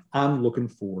thought. Saying, I'm looking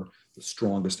for the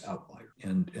strongest outlier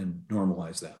and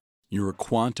normalize that. You're a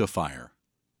quantifier.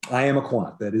 I am a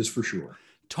quant, that is for sure.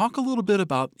 Talk a little bit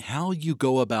about how you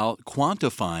go about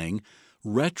quantifying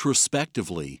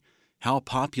retrospectively how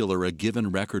popular a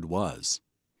given record was.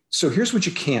 So here's what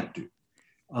you can't do.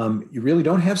 You really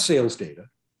don't have sales data,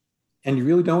 and you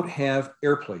really don't have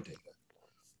airplay data.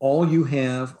 All you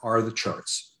have are the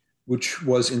charts, which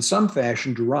was in some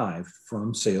fashion derived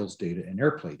from sales data and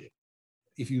airplay data.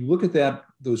 If you look at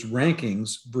those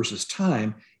rankings versus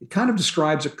time, it kind of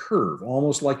describes a curve,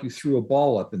 almost like you threw a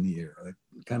ball up in the air,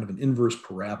 kind of an inverse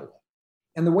parabola.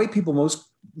 And the way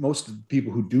most of the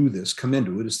people who do this come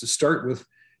into it is to start with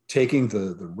taking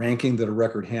the ranking that a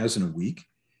record has in a week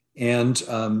and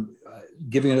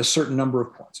giving it a certain number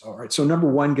of points. All right, so number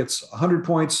one gets 100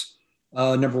 points,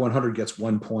 number 100 gets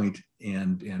 1 point,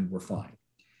 and we're fine.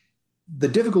 The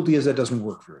difficulty is that doesn't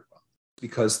work very well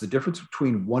because the difference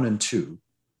between 1 and 2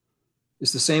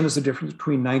 is the same as the difference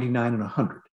between 99 and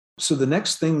 100. So the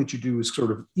next thing that you do is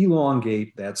sort of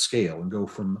elongate that scale and go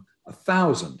from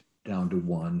 1,000 down to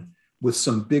 1 with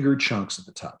some bigger chunks at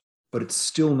the top. But it's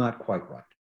still not quite right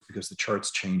because the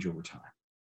charts change over time.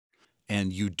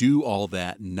 And you do all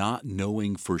that not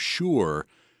knowing for sure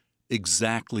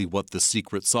exactly what the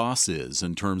secret sauce is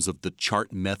in terms of the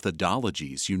chart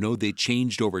methodologies. You know they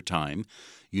changed over time.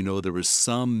 You know there was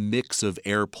some mix of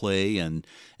airplay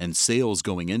and sales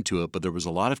going into it, but there was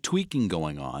a lot of tweaking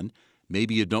going on.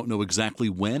 Maybe you don't know exactly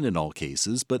when in all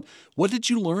cases, but what did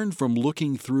you learn from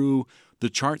looking through the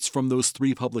charts from those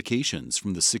 3 publications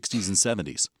from the 60s and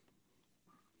 70s?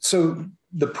 So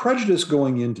the prejudice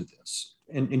going into this,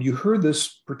 and you heard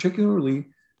this particularly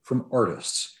from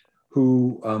artists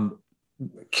who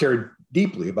cared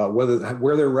deeply about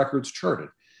where their records charted,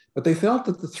 but they felt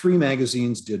that the 3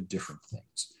 magazines did different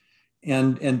things.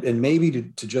 And maybe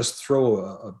to just throw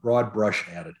a broad brush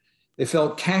at it, they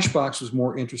felt Cashbox was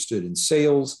more interested in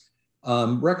sales,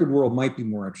 Record World might be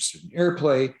more interested in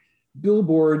airplay,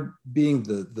 Billboard, being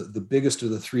the biggest of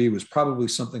the 3, was probably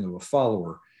something of a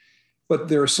follower. But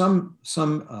there are some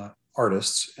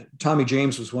artists, Tommy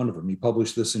James was one of them. He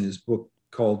published this in his book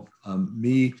called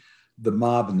Me, the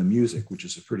Mob, and the Music, which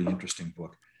is a pretty interesting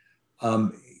book.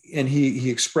 And he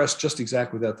expressed just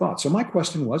exactly that thought. So my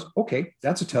question was, okay,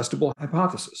 that's a testable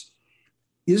hypothesis.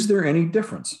 Is there any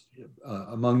difference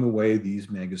among the way these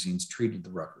magazines treated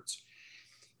the records?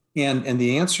 And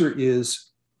the answer is,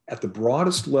 at the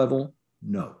broadest level,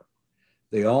 no.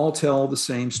 They all tell the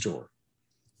same story.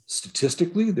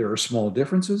 Statistically, there are small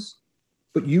differences,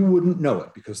 but you wouldn't know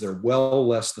it because they're well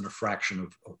less than a fraction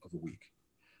of a week.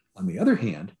 On the other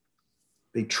hand,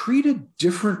 they treated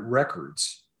different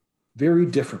records very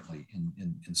differently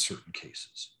in certain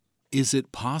cases. Is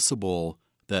it possible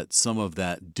that some of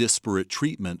that disparate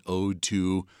treatment owed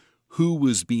to who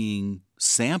was being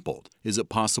sampled? Is it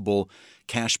possible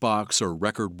Cashbox or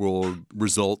Record World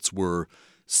results were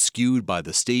skewed by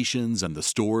the stations and the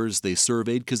stores they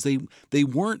surveyed? Because they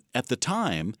weren't at the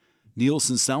time.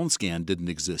 Nielsen SoundScan didn't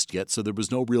exist yet, so there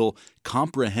was no real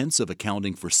comprehensive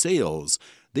accounting for sales.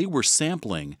 They were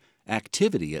sampling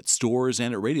activity at stores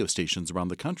and at radio stations around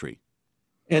the country.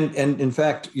 And in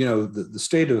fact, you know, the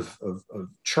state of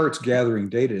charts gathering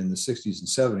data in the 60s and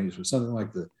 70s was something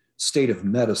like the state of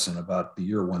medicine about the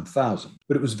year 1000,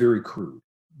 but it was very crude.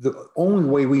 The only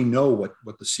way we know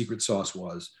what the secret sauce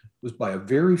was by a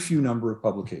very few number of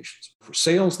publications. For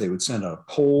sales, they would send out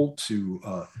a poll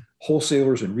to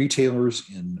wholesalers and retailers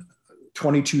in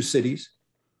 22 cities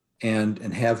and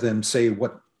have them say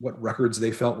what records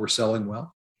they felt were selling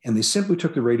well. And they simply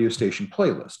took the radio station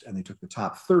playlist and they took the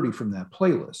top 30 from that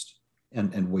playlist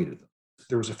and weighted them.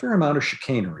 There was a fair amount of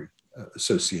chicanery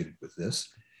associated with this.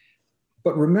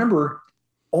 But remember,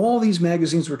 all these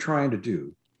magazines were trying to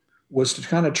do was to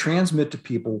kind of transmit to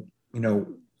people, you know,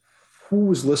 who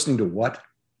was listening to what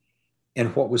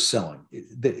and what was selling.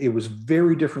 It was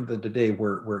very different than today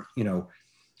where you know,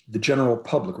 the general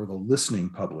public or the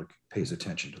listening public pays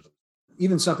attention to them.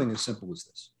 Even something as simple as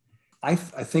this. I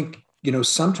think, you know,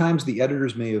 sometimes the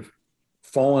editors may have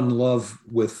fallen in love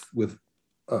with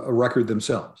a record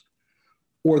themselves,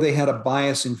 or they had a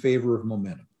bias in favor of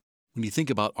momentum. When you think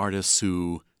about artists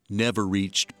who never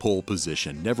reached pole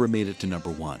position, never made it to number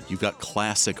 1, you've got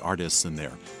classic artists in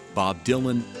there. Bob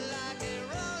Dylan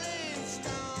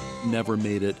never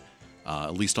made it,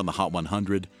 at least on the Hot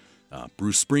 100.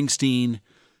 Bruce Springsteen,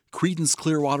 Creedence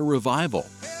Clearwater Revival.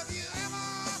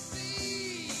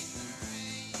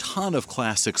 Ton of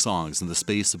classic songs in the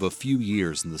space of a few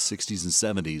years in the 60s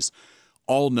and 70s,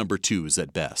 all number 2s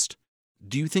at best.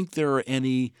 Do you think there are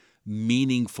any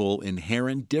meaningful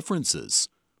inherent differences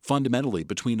fundamentally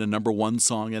between a number 1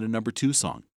 song and a number 2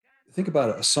 song? Think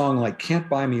about a song like Can't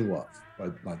Buy Me Love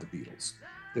by the Beatles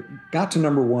that got to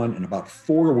number 1 in about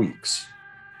 4 weeks.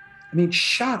 I mean,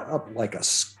 shot up like a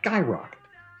skyrocket.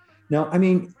 Now, I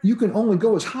mean, you can only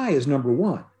go as high as number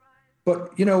 1.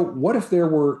 But, you know, what if there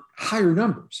were higher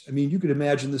numbers? I mean, you could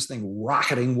imagine this thing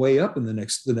rocketing way up in the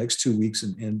next 2 weeks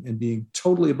and being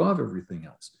totally above everything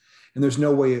else. And there's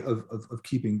no way of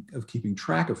keeping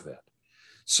track of that.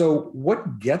 So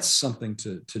what gets something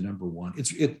to number 1?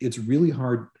 It's really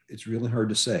hard. It's really hard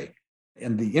to say.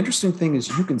 And the interesting thing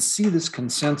is you can see this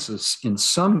consensus in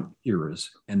some eras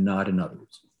and not in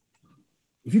others.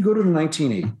 If you go to the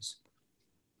 1980s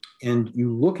and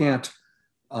you look at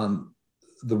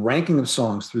the ranking of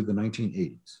songs through the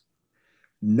 1980s,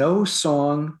 no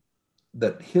song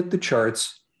that hit the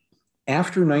charts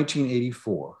after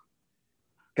 1984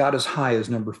 got as high as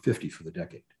number 50 for the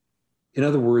decade. In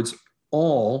other words,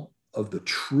 all of the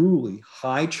truly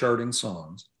high charting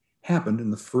songs happened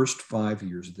in the first 5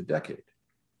 years of the decade.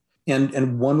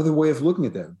 And one other way of looking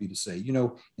at that would be to say, you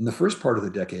know, in the first part of the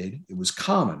decade, it was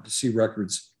common to see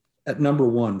records at number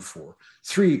one for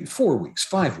 3, 4 weeks,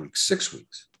 5 weeks, 6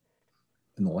 weeks.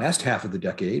 In the last half of the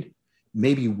decade,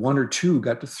 maybe 1 or 2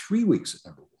 got to 3 weeks at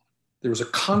number one. There was a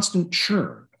constant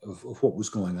churn of what was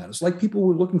going on. It's like people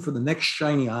were looking for the next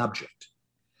shiny object.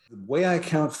 The way I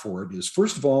account for it is,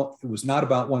 first of all, it was not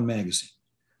about one magazine.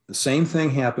 The same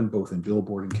thing happened both in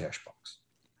Billboard and Cashbox.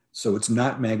 So it's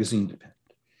not magazine dependent.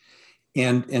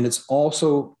 And it's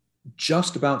also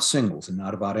just about singles and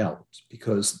not about albums,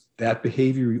 because that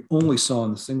behavior you only saw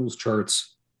in the singles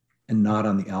charts and not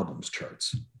on the albums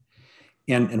charts.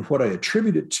 And what I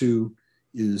attribute it to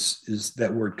is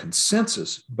that word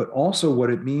consensus, but also what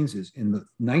it means is in the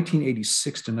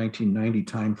 1986 to 1990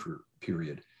 time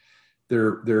period,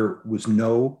 there was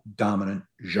no dominant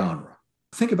genre.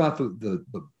 Think about the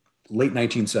late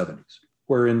 1970s,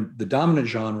 wherein the dominant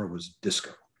genre was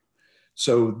disco.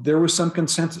 So there was some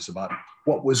consensus about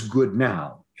what was good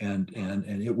now, and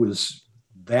it was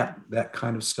that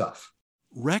kind of stuff.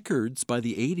 Records by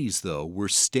the 80s, though, were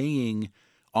staying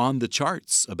on the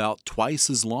charts about twice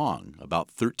as long,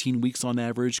 about 13 weeks on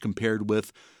average, compared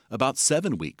with about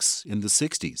 7 weeks in the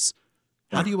 60s.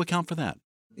 How do you account for that?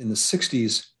 In the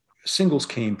 60s, singles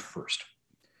came first.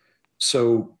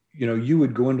 So, you know, you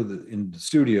would go into the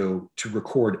studio to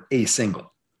record a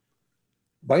single.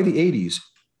 By the 80s,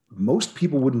 most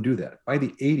people wouldn't do that. By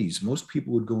the 80s, most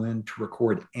people would go in to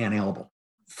record an album.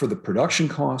 For the production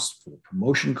costs, for the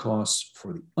promotion costs,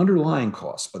 for the underlying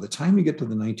costs, by the time you get to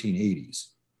the 1980s,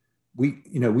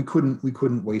 we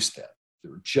couldn't waste that.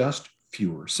 There were just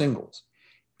fewer singles.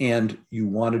 And you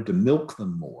wanted to milk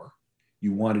them more.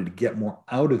 You wanted to get more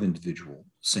out of individual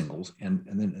singles. And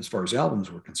then as far as albums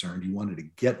were concerned, you wanted to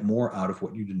get more out of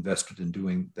what you'd invested in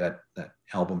doing that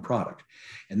album product.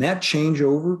 And that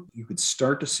changeover, you could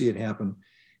start to see it happen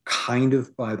kind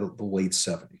of by the late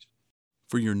 70s.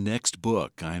 For your next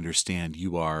book, I understand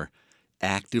you are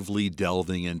actively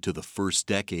delving into the first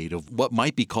decade of what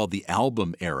might be called the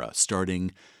album era,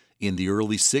 starting in the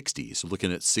early 60s,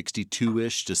 looking at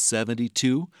 62-ish to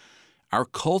 72. Our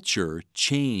culture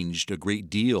changed a great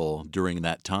deal during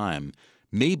that time,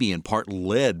 maybe in part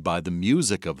led by the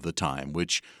music of the time,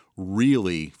 which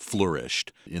really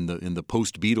flourished in the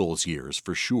post-Beatles years,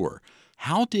 for sure.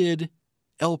 How did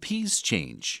LPs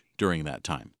change during that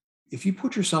time? If you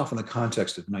put yourself in the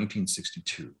context of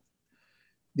 1962,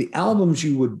 the albums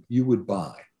you would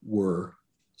buy were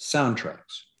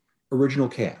soundtracks, original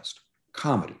cast,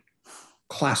 comedy,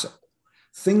 classical,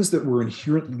 things that were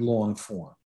inherently long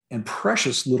form, and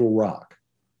precious little rock.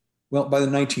 Well, by the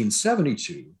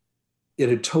 1972, it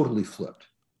had totally flipped.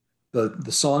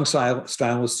 The song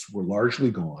stylists were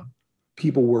largely gone.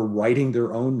 People were writing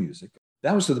their own music.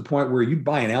 That was to the point where you'd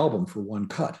buy an album for one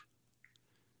cut.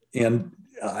 And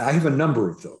I have a number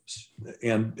of those.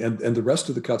 And the rest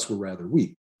of the cuts were rather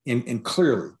weak. And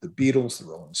clearly, the Beatles, the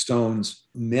Rolling Stones,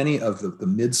 many of the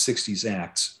mid-60s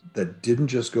acts that didn't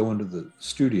just go into the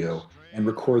studio and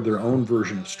record their own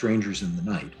version of Strangers in the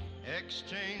Night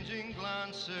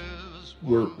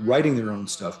were writing their own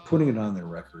stuff, putting it on their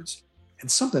records, and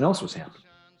something else was happening.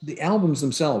 The albums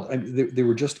themselves, they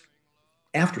were just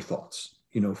afterthoughts,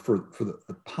 you know, for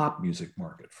the pop music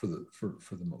market for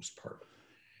the most part.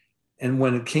 And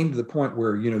when it came to the point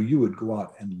where, you know, you would go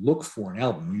out and look for an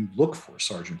album, you look for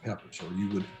Sgt. Pepper's, or you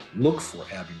would look for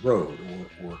Abbey Road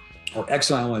or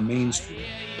Exile on Main Street.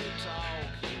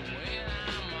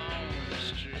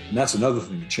 And that's another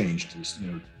thing that changed is,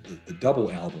 you know, the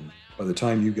double album. By the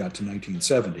time you got to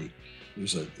 1970,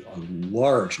 there's a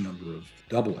large number of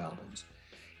double albums.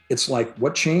 It's like,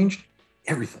 what changed?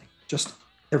 Everything, just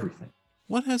everything.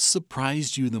 What has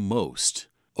surprised you the most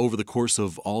over the course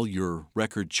of all your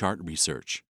record chart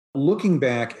research? Looking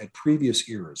back at previous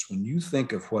eras, when you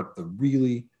think of what the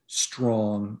really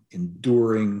strong,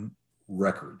 enduring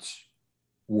records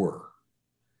were,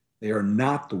 they are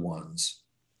not the ones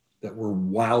that were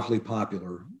wildly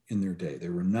popular in their day. They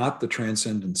were not the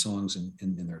transcendent songs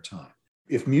in their time.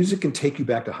 If music can take you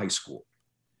back to high school,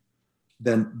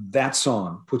 then that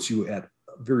song puts you at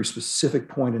a very specific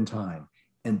point in time,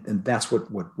 and that's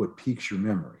what piques your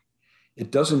memory.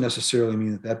 It doesn't necessarily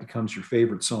mean that becomes your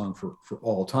favorite song for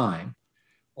all time,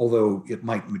 although it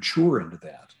might mature into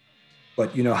that.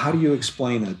 But, you know, how do you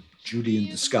explain a Judy in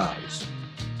disguise?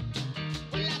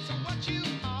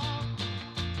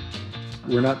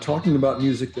 We're not talking about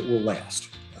music that will last.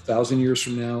 1,000 years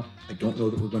from now, I don't know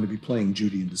that we're going to be playing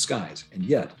Judy in disguise. And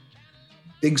yet,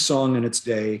 big song in its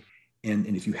day.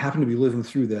 And if you happen to be living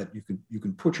through that, you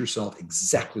can put yourself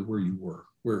exactly where you were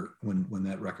when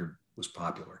that record was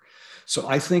popular. So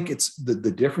I think it's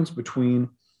the difference between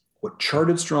what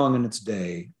charted strong in its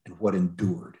day and what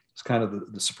endured. It's kind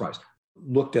of the surprise.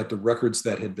 Looked at the records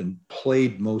that had been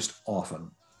played most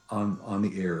often on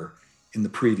the air in the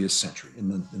previous century, in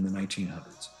the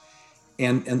 1900s.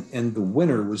 And the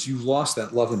winner was You Lost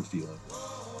That Lovin' Feeling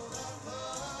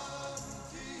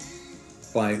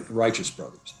by the Righteous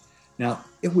Brothers. Now,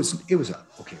 it was a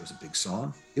big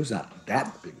song. It was not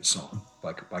that big a song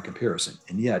by comparison.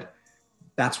 And yet,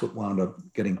 that's what wound up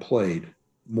getting played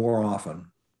more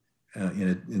often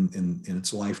in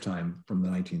its lifetime from the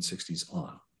 1960s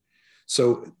on.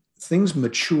 So things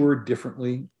mature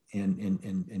differently,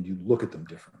 and you look at them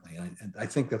differently. And I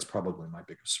think that's probably my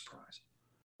biggest surprise.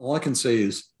 All I can say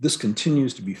is this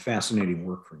continues to be fascinating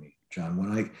work for me,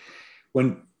 John.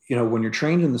 When you're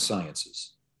trained in the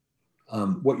sciences,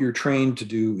 what you're trained to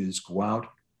do is go out,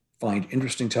 find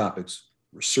interesting topics,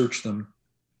 research them,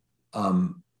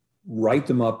 write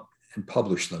them up, and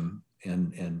publish them,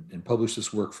 and publish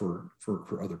this work for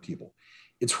other people.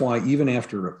 It's why even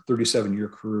after a 37-year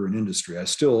career in industry, I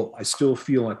still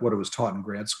feel like what I was taught in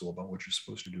grad school about what you're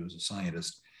supposed to do as a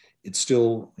scientist, it's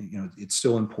still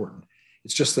important.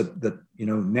 It's just that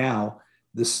now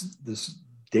this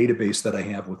database that I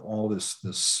have with all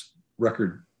this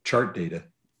record chart data,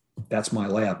 that's my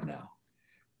lab now.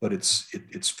 But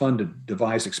it's fun to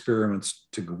devise experiments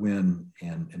to go in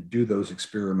and do those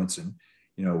experiments. And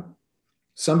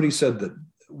somebody said that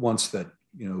once that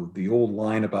the old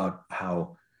line about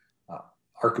how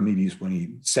Archimedes, when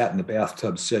he sat in the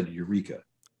bathtub, said eureka.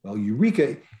 Well,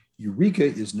 eureka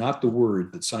is not the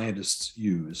word that scientists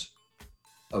use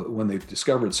when they've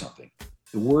discovered something.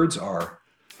 The words are,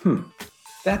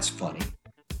 that's funny.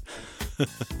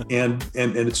 and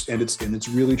it's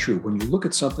really true. When you look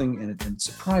at something and it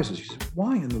surprises you, say,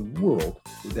 why in the world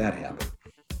would that happen?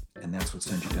 And that's what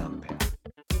sends you down the path.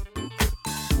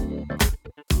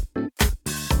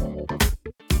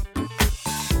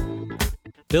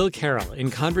 Bill Carroll in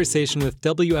conversation with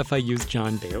WFIU's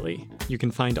John Bailey. You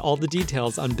can find all the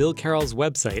details on Bill Carroll's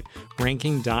website,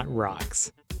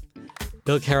 ranking.rocks.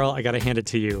 Bill Carroll, I gotta hand it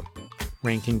to you.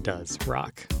 Ranking does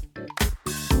rock.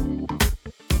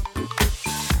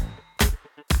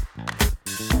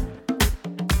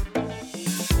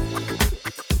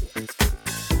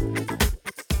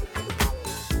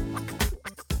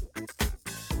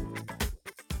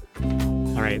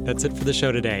 All right, that's it for the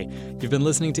show today. You've been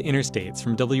listening to Interstates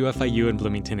from WFIU in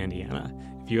Bloomington, Indiana.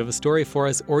 If you have a story for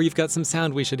us or you've got some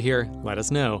sound we should hear, let us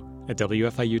know at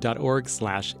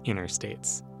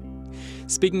wfiu.org/interstates.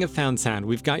 Speaking of found sound,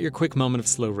 we've got your quick moment of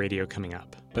slow radio coming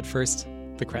up. But first,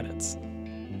 the credits.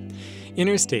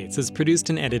 Interstates is produced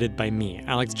and edited by me,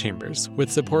 Alex Chambers,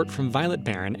 with support from Violet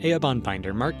Barron, Eoban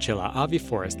Binder, Mark Chilla, Avi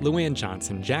Forrest, Luann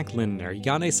Johnson, Jack Lindner,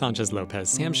 Yane Sanchez-Lopez,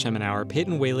 Sam Schemenauer,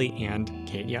 Peyton Whaley, and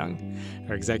Kate Young.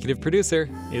 Our executive producer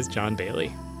is John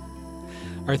Bailey.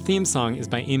 Our theme song is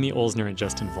by Amy Olsner and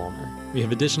Justin Vollmer. We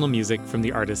have additional music from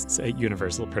the artists at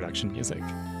Universal Production Music.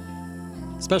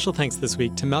 Special thanks this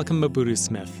week to Malcolm Mobutu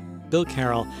Smith, Bill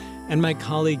Carroll, and my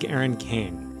colleague Aaron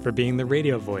Kane for being the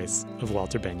radio voice of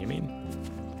Walter Benjamin.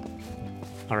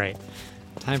 All right,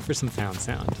 time for some found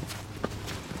sound.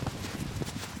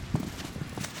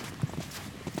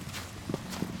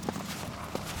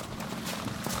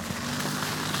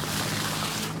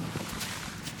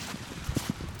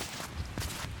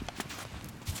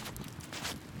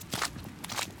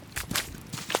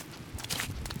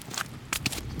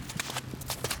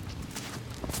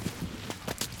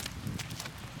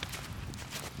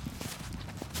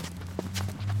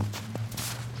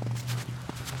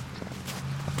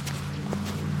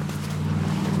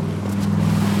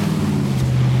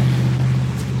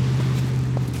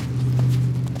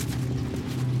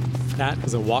 That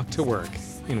was a walk to work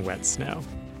in wet snow.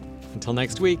 Until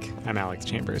next week, I'm Alex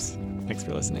Chambers. Thanks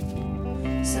for listening.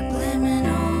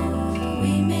 Subliminal,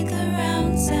 we make the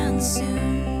round sound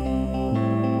soon.